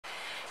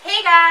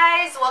Hey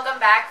guys, welcome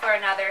back for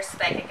another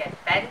Psychic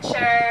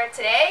Adventure.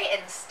 Today,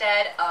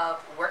 instead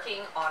of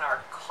working on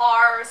our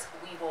cars,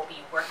 we will be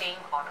working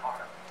on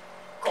our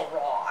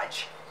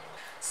garage.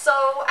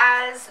 So,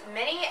 as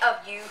many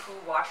of you who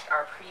watched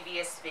our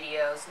previous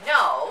videos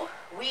know,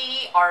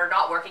 we are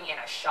not working in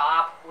a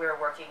shop, we're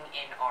working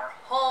in our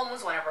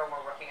homes whenever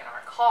we're working in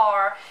our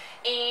car.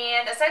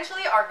 And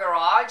essentially our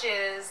garage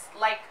is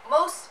like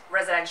most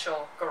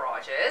residential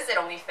garages. It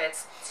only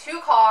fits 2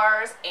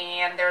 cars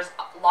and there's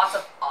lots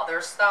of other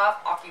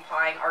stuff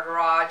occupying our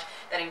garage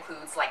that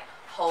includes like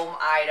home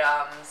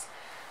items,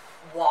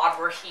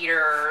 water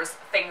heaters,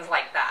 things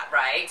like that,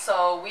 right?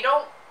 So we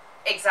don't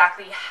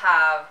exactly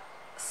have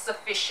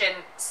sufficient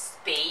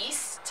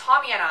space.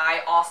 Tommy and I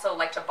also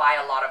like to buy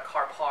a lot of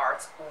car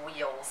parts,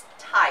 wheels,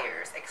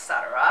 tires,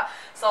 etc.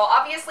 So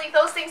obviously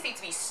those things need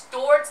to be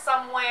stored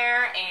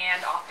somewhere,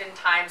 and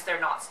oftentimes they're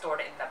not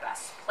stored in the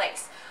best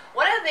place.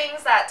 One of the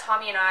things that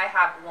Tommy and I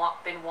have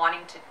been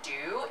wanting to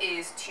do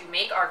is to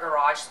make our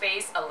garage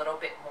space a little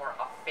bit more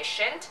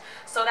efficient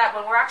so that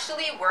when we're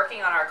actually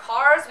working on our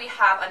cars, we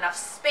have enough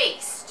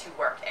space to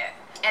work in.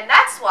 And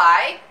that's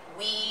why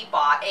we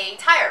bought a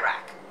tire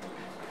rack.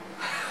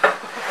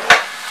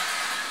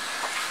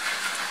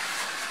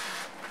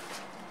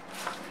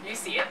 You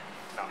see it?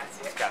 No, I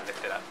see it. Gotta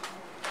lift it up.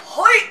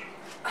 Hoi!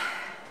 Okay,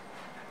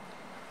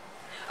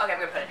 I'm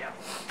gonna put it down.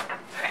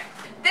 Okay.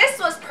 This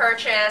was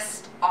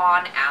purchased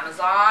on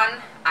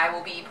Amazon. I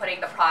will be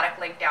putting the product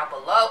link down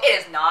below.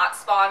 It is not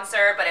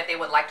sponsored, but if they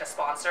would like to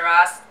sponsor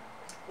us,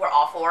 we're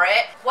all for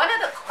it. One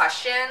of the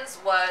questions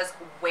was,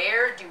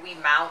 where do we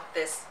mount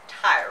this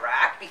tire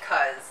rack?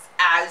 Because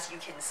as you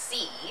can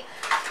see,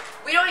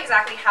 we don't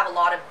exactly have a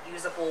lot of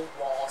usable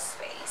wall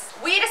space.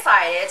 We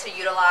decided to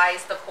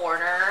utilize the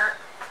corner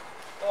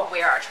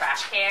where our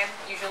trash can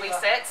usually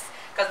sits,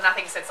 because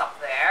nothing sits up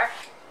there.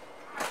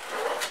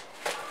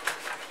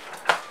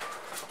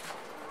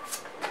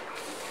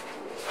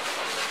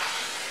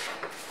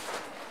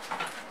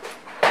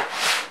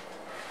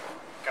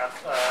 Got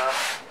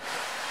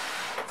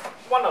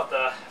one of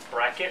the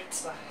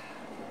brackets.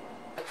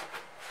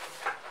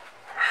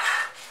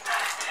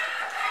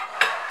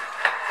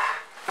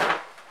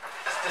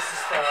 This is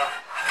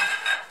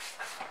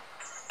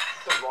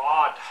the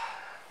rod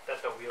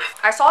that the wheels.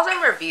 I saw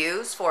some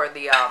reviews for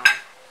the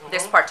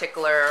this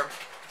particular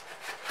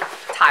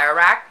tire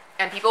rack,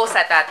 and people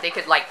said that they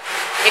could, like,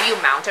 if you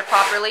mount it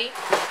properly,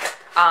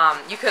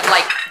 you could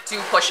like do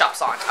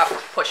push-ups on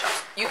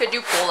push-ups. You could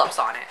do pull-ups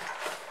on it.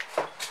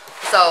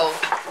 So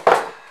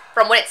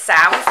from what it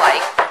sounds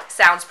like,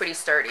 sounds pretty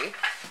sturdy.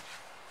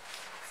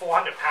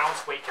 400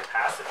 pounds weight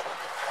capacity.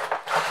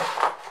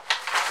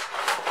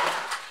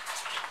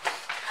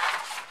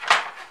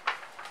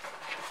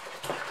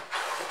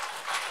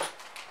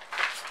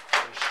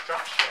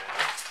 Instructions.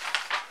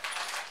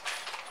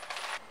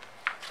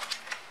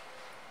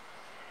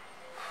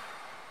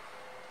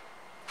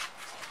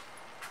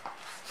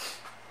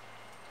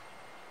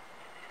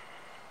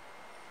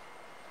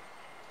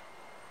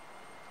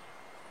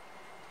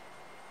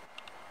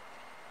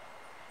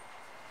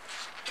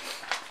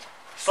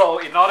 So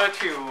in order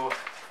to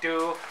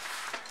do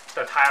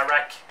the tire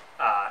rack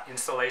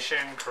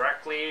installation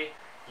correctly,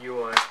 you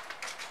would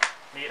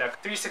need a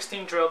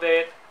 3/16 drill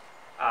bit,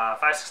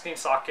 5/16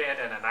 socket,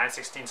 and a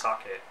 9/16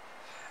 socket.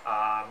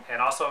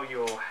 And also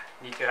you'll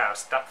need to have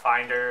stud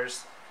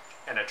finders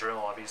and a drill,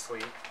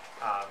 obviously.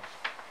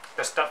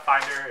 The stud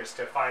finder is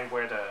to find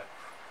where the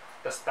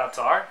studs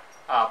are,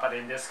 but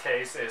in this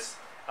case it's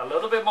a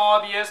little bit more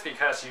obvious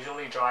because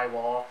usually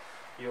drywall,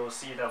 you'll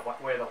see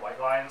where the white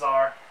lines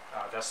are.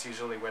 That's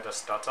usually where the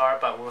studs are,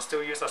 but we'll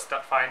still use a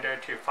stud finder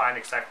to find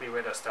exactly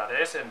where the stud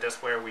is, and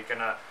that's where we're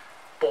gonna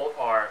bolt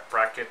our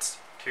brackets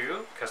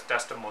to, because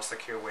that's the most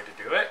secure way to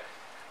do it.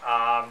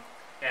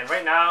 And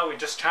right now we're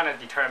just trying to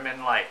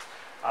determine like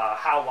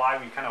how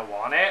wide we kind of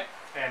want it.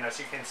 And as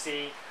you can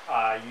see,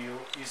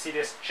 you see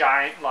this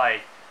giant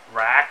like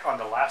rack on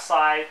the left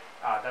side.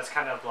 That's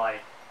kind of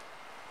like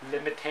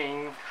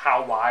limiting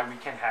how wide we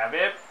can have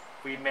it.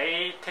 We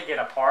may take it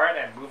apart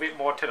and move it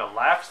more to the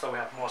left so we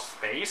have more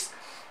space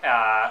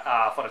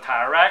for the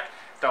tire rack.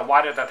 The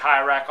wider the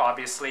tire rack,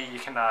 obviously you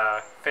can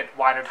fit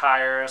wider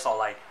tires or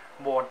like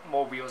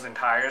more wheels and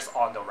tires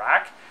on the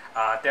rack.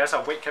 There's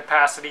a weight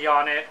capacity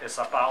on it. It's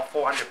about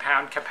 400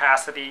 pound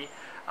capacity.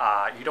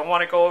 You don't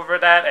want to go over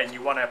that, and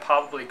you want to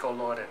probably go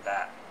lower than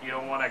that. You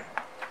don't want to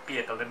be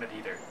at the limit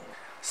either.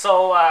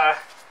 So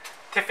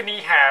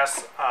Tiffany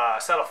has a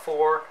set of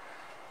 4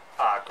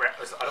 are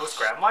those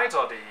gram lines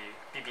or the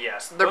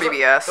BBS? They're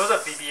BBS. Those are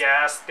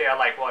BBS. They are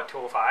like what,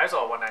 205s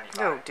or 195?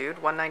 No, dude,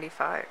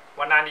 195.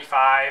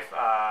 195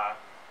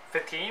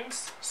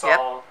 15s.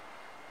 So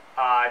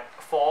yep.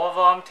 4 of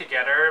them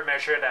together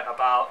measured at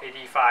about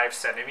 85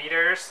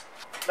 centimeters.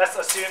 Let's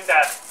assume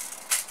that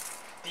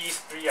these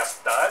 3 are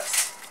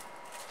studs,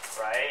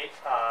 right?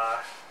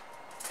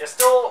 It's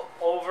still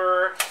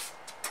over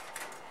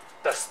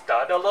the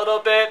stud a little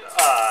bit,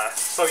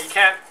 so you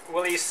can't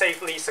really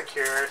safely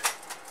secure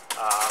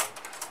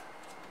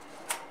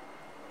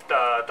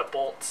the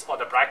bolts or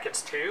the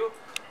brackets too.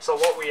 So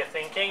what we are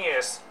thinking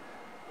is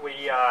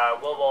we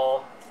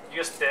will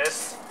use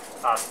this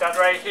stud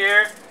right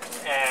here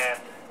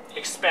and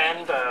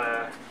expand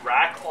the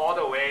rack all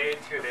the way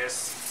to this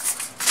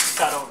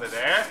stud over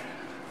there,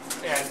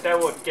 and that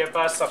would give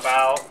us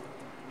about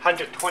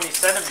 120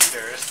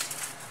 centimeters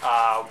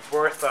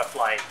worth of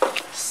like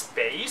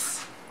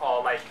space,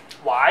 or like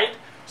wide,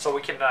 so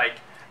we can like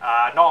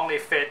not only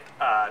fit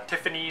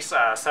Tiffany's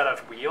set of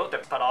wheels,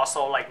 but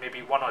also like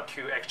maybe 1 or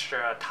 2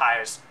 extra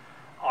tires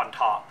on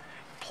top.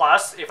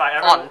 Plus, if I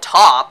ever On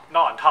top?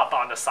 Not on top,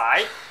 but on the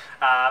side.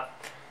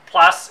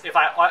 Plus, if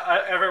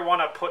I ever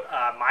want to put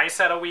my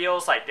set of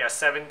wheels, like they're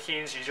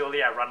 17s,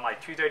 usually I run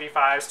like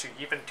 235s to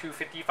even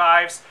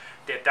 255s.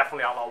 They're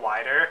definitely a lot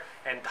wider,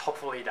 and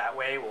hopefully that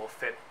way will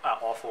fit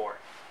all 4.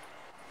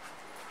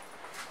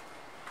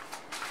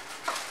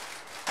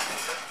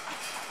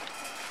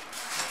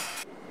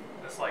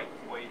 It's like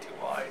way too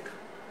wide.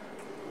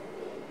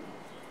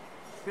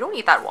 You don't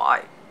need that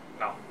wide.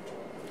 No.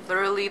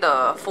 Literally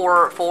the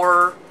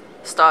four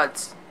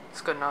studs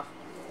is good enough.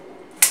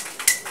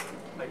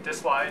 Like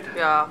this wide?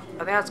 Yeah, I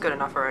think that's good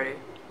enough already.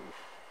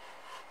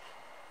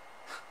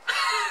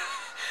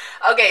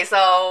 Okay,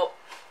 so...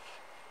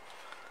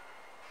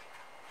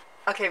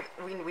 Okay,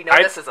 we know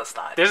this is a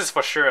stud. This is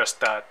for sure a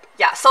stud.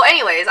 Yeah, so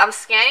anyways, I'm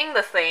scanning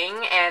the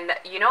thing, and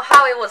you know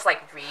how it was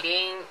like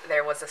reading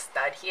there was a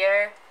stud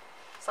here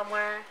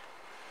somewhere?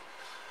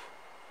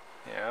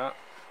 Yeah.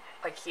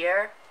 Like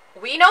here?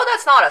 We know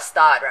that's not a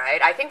stud,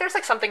 right? I think there's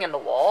like something in the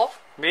wall.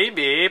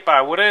 Maybe, but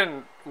I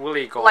wouldn't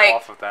really go like,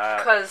 off of that.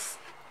 Because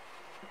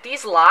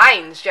these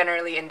lines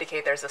generally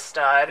indicate there's a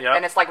stud, Yep.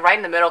 and it's like right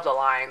in the middle of the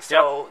line,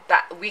 so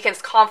that we can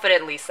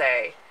confidently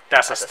say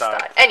that's a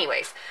stud.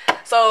 Anyways,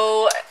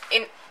 so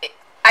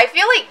I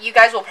feel like you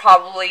guys will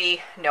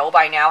probably know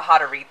by now how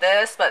to read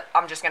this, but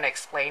I'm just going to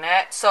explain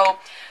it. So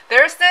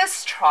there's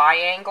this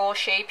triangle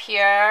shape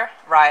here,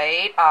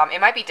 right?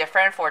 It might be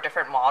different for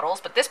different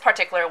models, but this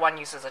particular one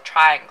uses a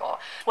triangle.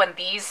 When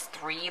these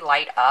 3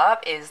 light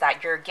up is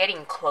that you're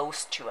getting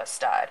close to a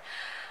stud.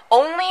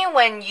 Only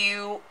when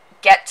you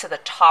get to the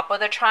top of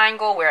the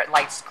triangle where it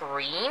lights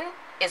green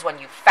is when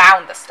you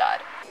found the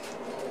stud.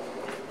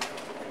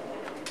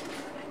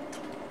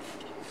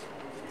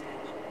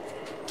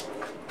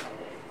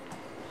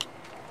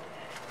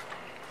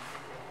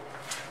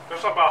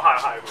 That's about how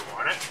high we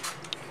want it.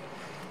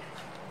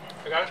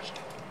 Okay.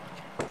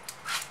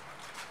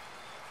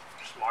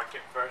 Just mark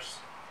it first.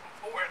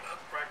 Where the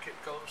bracket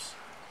goes.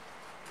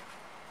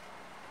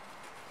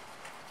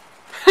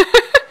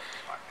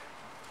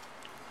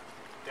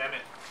 Damn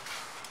it.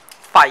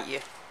 Fight you.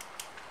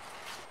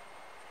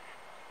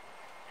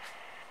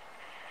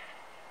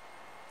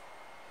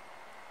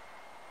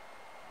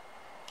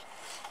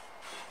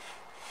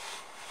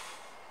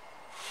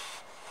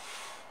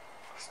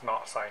 It's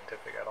not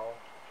scientific at all.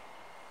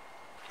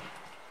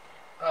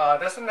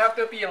 Doesn't have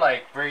to be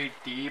like very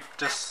deep.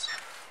 Just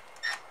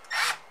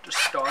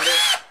start it.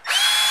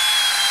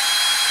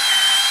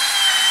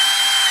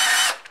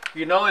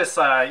 You know, it's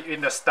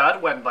in the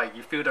stud when like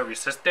you feel the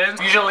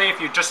resistance. Usually, if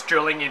you're just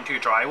drilling into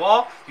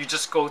drywall, you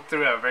just go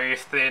through a very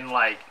thin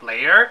like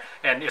layer,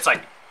 and it's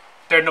like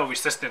there's no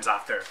resistance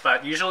after.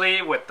 But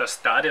usually with the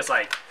stud, it's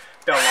like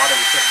there's a lot of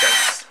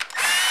resistance,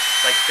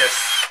 like this.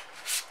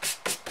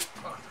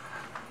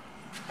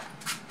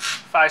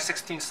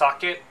 5/16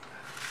 socket.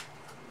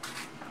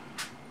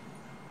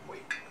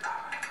 Wait.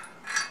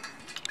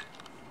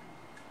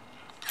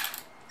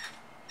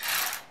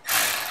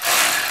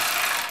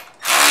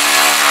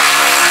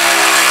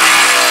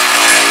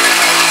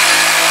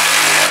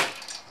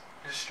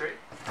 Is it straight?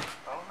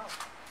 I don't know.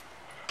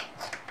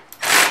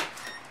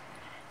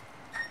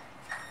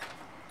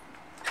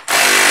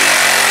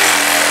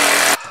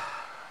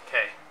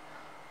 Okay.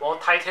 We'll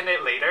tighten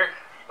it later,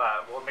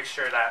 but we'll make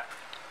sure that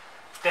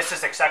this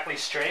is exactly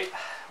straight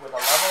with a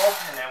level,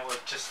 and then we'll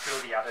just drill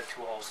the other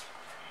 2 holes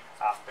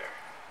after.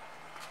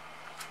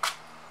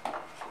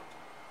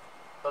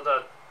 So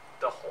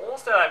the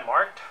holes that I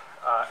marked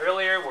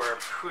earlier were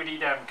pretty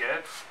damn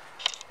good.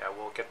 Yeah,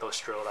 we'll get those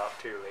drilled out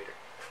too later.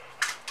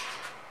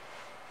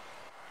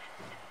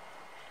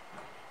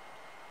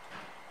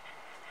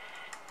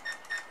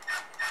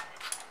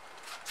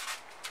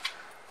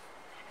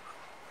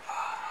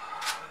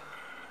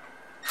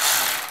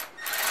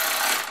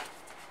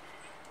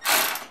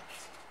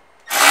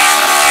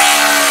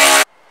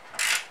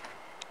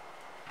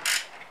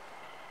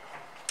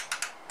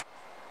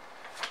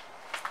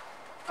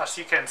 As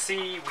you can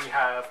see, we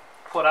have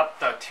put up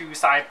the 2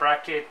 side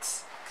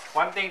brackets.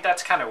 One thing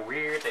that's kind of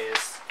weird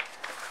is,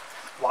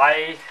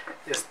 why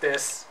is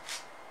this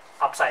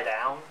upside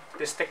down,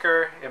 this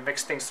sticker? It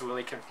makes things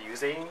really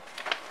confusing.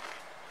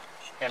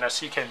 And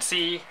as you can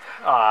see,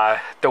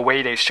 the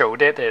way they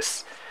showed it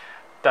is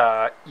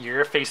the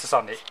ear faces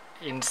on the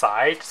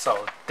inside,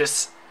 so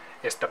this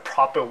is the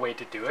proper way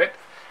to do it.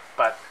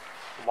 But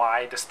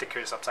why the sticker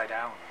is upside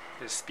down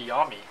is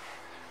beyond me.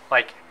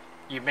 Like,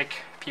 you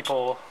make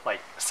people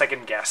like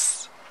second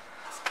guess.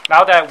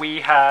 Now that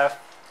we have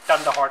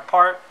done the hard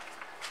part,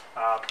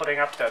 putting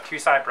up the two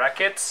side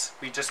brackets,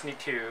 we just need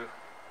to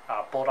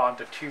bolt on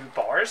the two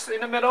bars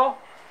in the middle,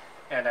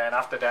 and then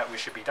after that we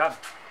should be done.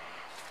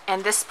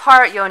 And this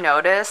part, you'll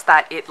notice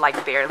that it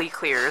like barely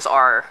clears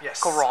our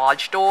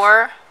garage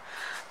door.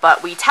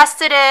 But we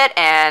tested it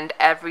and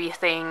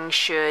everything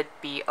should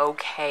be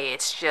okay.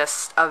 It's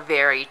just a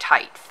very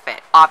tight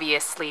fit.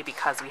 Obviously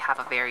because we have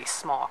a very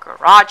small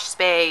garage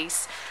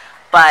space.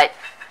 But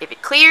if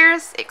it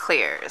clears, it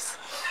clears.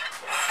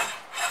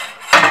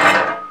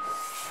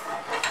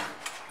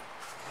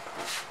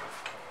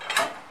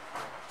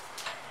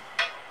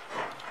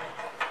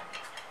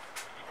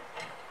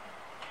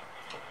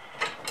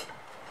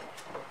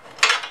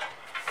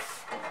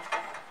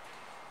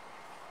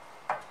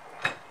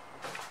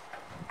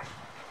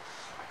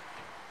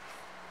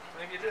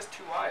 Maybe it is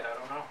too wide, I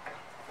don't know.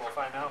 We'll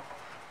find out.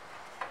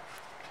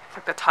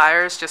 Like the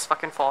tires just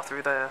fucking fall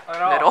through the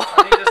I middle.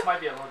 I think this might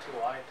be a little too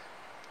wide.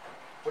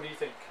 What do you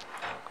think?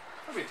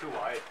 Probably too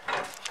wide.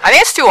 I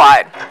think it's too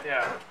wide.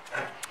 Yeah.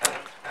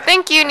 I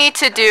think you need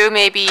to do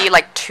maybe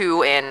like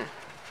 2 in.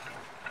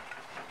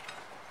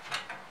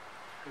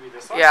 Maybe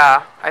this one?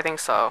 Yeah, I think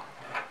so.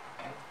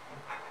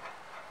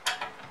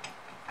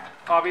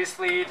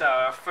 Obviously,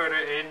 the further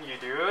in you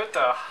do,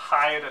 the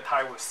higher the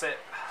tire will sit.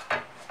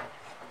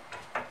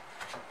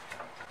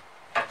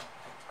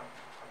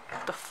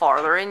 The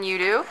farther in you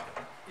do?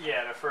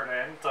 Yeah, the further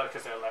in,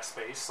 because there's less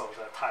space, so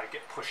the tire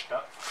get pushed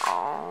up.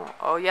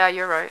 Oh yeah,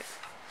 you're right.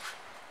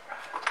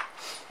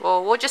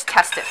 Well, we'll just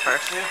test it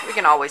first. Yeah. We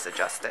can always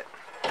adjust it.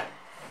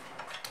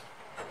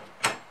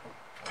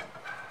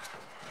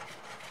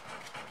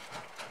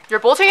 You're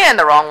bolting it in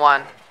the wrong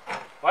one.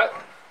 What?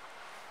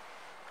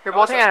 You're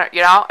bolting it,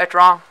 you know, it's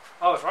wrong.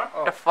 Oh, it's wrong?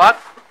 Oh. The fuck?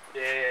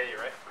 Yeah, you're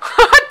right.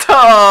 What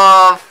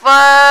the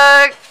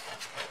fuck?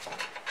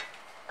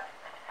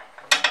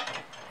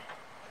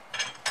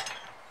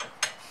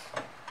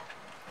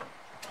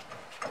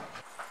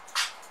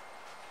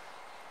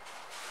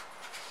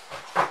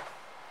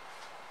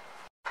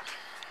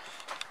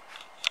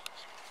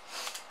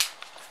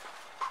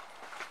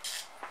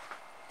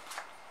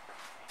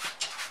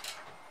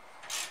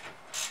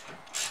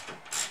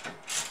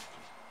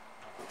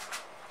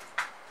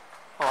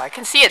 Oh, I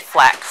can see it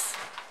flex.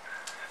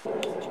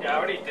 Yeah, I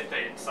already did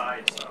the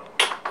inside, so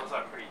those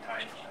are pretty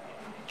tight.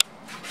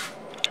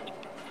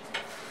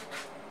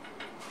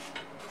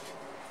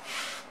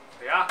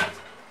 Yeah. Let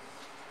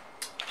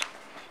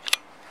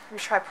me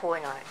try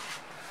pulling on it.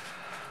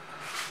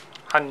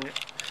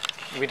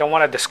 We don't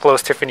want to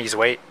disclose Tiffany's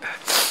weight,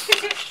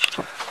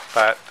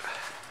 but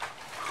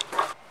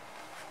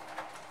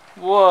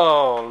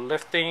whoa,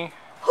 lifting.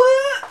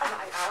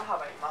 I don't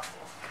have any muscles.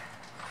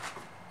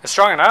 It's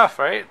strong enough,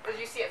 right? Did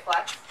you see it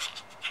flex?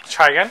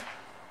 Try again.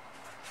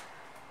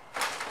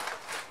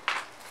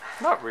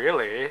 Not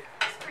really.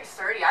 It's pretty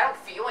sturdy. I don't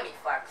feel any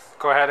flex.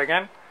 Go ahead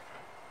again.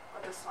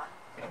 Or this one.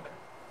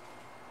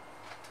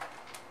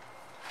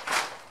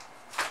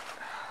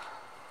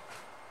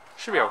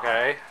 Should be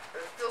okay.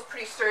 It feels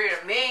pretty sturdy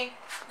to me.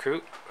 Cool.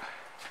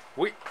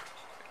 Wait.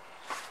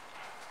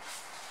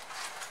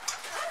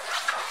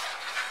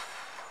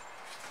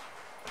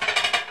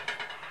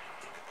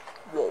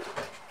 Whoa.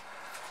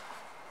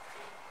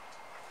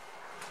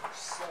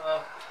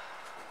 So,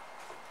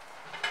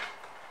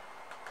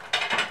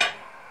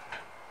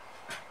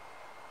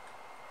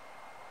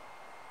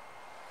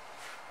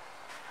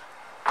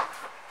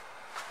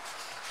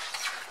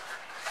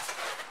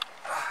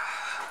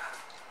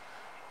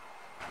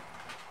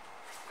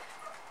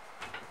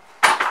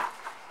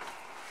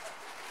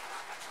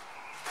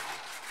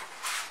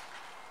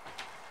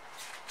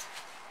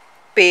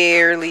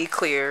 Barely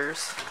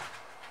clears.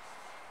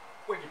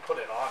 when you put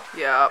it on.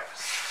 Yep.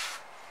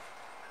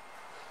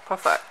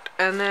 Perfect.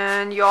 And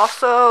then you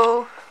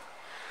also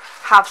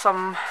have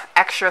some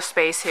extra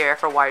space here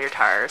for wider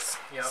tires.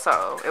 Yep.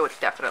 So it would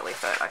definitely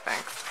fit, I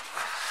think.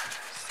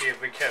 See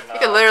if we can. You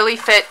could literally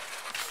fit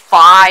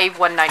 5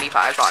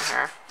 195s on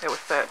here. It would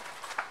fit.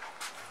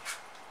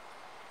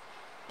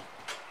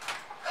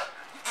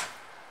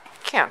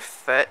 Can't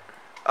fit.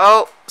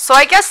 Oh, so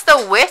I guess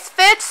the width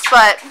fits,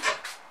 but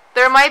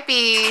there might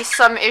be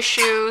some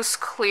issues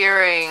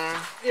clearing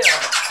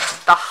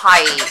the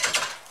height.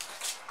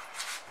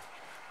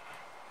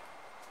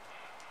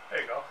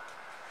 There you go.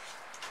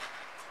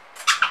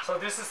 So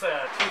this is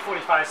a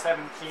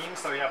 245/17,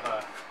 so you have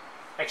a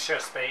extra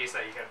space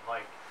that you can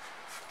like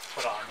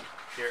put on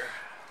here.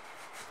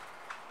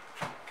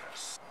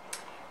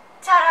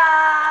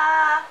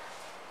 Ta-da!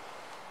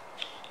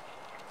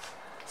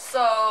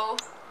 So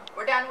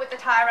we're done with the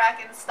tie rack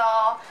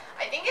install.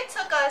 I think it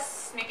took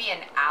us maybe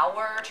an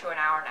hour to an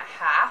hour and a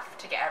half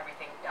to get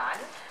everything done.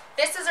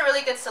 This is a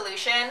really good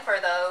solution for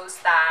those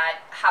that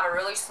have a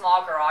really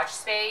small garage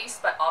space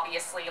but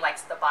obviously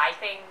likes to buy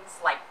things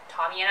like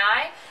Tommy and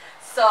I.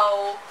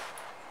 So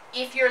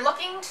if you're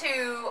looking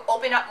to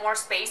open up more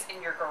space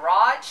in your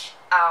garage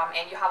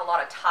and you have a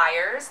lot of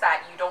tires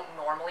that you don't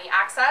normally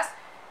access,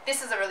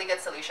 this is a really good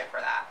solution for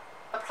that.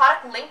 The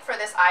product link for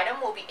this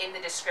item will be in the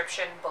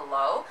description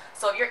below.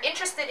 So if you're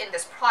interested in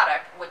this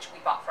product, which we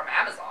bought from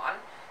Amazon,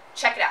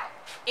 check it out.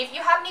 If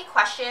you have any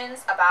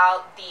questions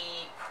about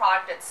the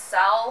product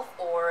itself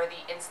or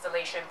the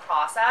installation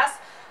process,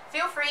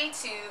 feel free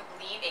to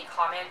leave a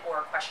comment or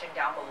a question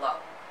down below.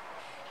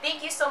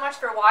 Thank you so much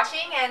for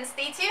watching and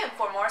stay tuned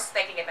for more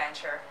spiking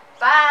adventure.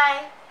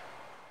 Bye!